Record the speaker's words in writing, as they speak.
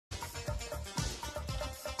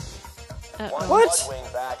What?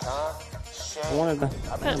 Bloodwing back, huh? I wanted the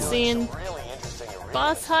cutscene. Really interesting arena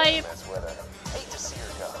Boss hype. with her. Hate to see her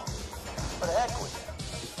go. But heck with it.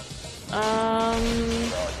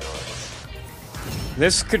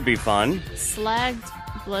 This could be fun. Slagged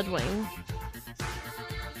Bloodwing.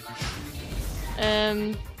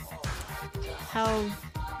 How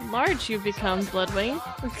large you become, Bloodwing.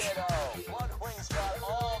 Bloodwing's got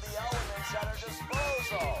all the elements at her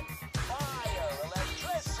disposal. Fire,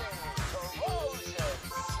 electricity, corrosion,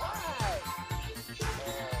 slag.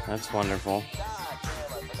 That's wonderful. God damn, I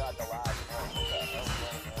forgot the last one.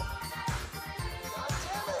 God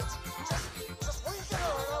damn it! Just weaken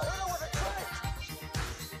her and I'll hit her with a crank.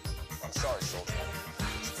 I'm sorry, soldier.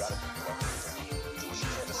 She's gotta be broken down. Do what you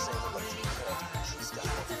can to save her, but if you can't, she's got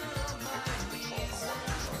what you need to get into control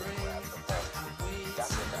corners or grab the vault.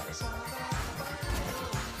 That's what matters.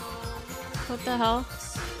 What the hell?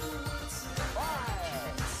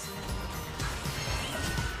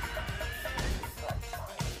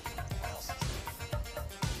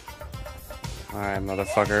 Alright,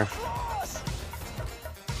 motherfucker.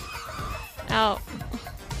 Ow.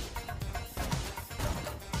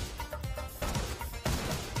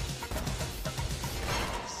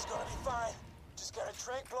 This is gonna be fine. Just gotta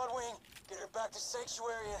trank Bloodwing, get her back to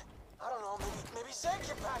Sanctuary, and I don't know, maybe Zane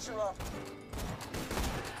can patch her up.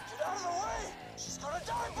 Get out of the way! She's gonna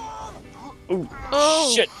die bomb! Ooh,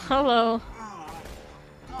 Oh, shit. hello.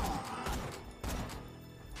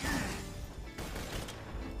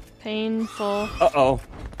 Painful. Uh-oh.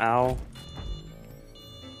 Ow.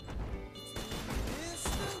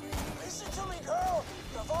 Listen to me, girl!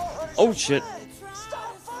 You've all heard Oh, your shit. friend.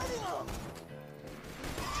 Stop fighting him!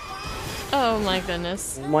 Oh my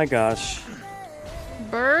goodness. Oh my gosh.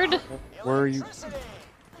 Bird? Where are you? Electricity.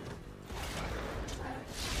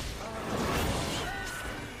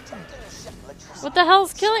 What the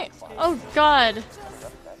hell's killing? Oh god.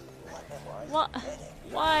 What?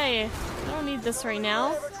 Why? I don't need this right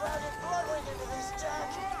now. Never dragging Bloodwing into this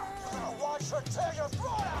deck. You're gonna watch her tear your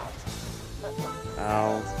throat out!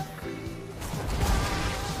 Ow.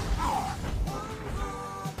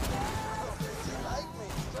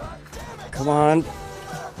 Come on.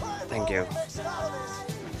 Thank you. Makes it out of this.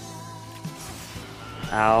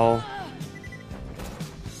 Ow. I'm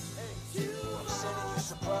sending you a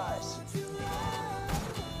surprise.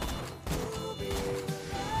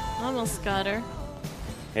 Almost got her.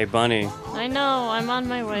 Hey, Bunny. I know, I'm on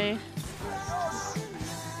my way.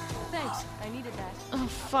 Thanks, I needed that. Oh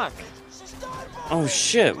fuck. Oh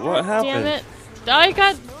shit, what happened? Damn it. I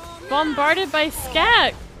got bombarded by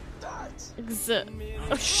scat.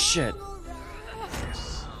 Oh shit. Watch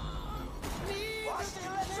the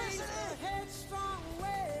electricity.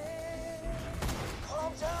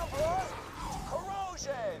 Calm down, bro.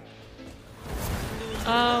 Corrosion.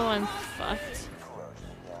 Oh, I'm fucked. Corrosion.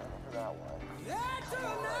 Yeah, I remember that one. Come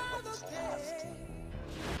on, what's left?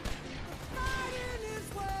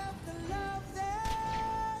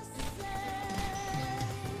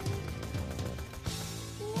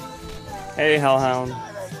 Hey, Hellhound.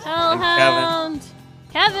 Hellhound!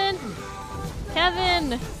 Kevin!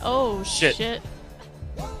 Kevin! Oh, Shit. shit.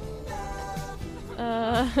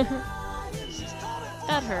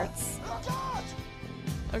 That hurts.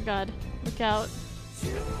 Oh god. Look out.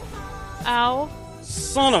 Ow.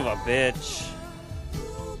 Son of a bitch.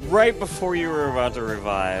 Right before you were about to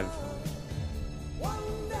revive.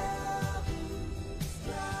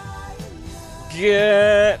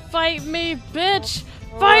 Get. Fight me, bitch!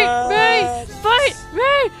 Fight me! Fight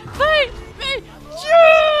me! Fight me!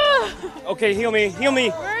 Yeah! Okay, heal me, heal me.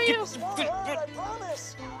 Where are you? I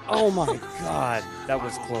promise. Oh my god, that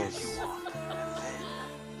was close.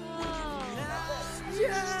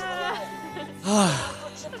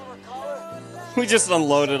 We just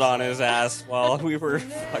unloaded on his ass while we were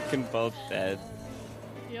fucking both dead.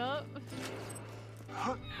 Yup.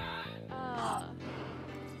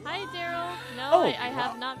 Hi, Daryl. No, Oh. I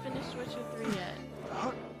have not finished Witcher 3 yet.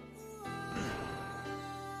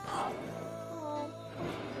 Oh,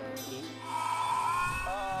 birdie.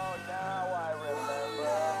 Oh, now I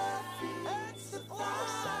remember. It's the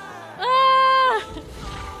closer. Ah!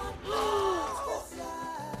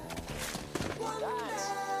 That's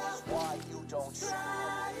why you don't see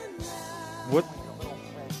What? your little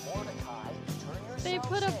friend Mordecai. Turn yourself They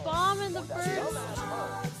put a bomb in the bird's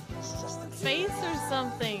It's just the face or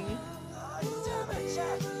something.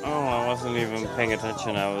 Oh, I wasn't even paying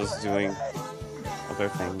attention. I was doing other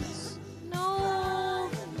things. No!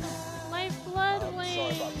 My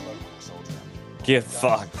Bloodwing! Get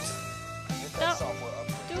fucked. No.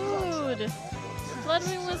 Dude!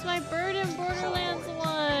 Bloodwing was my bird in Borderlands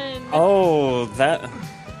 1! Oh, that.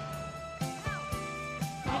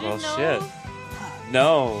 well, know? shit.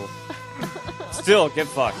 No. Still, get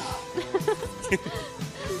fucked.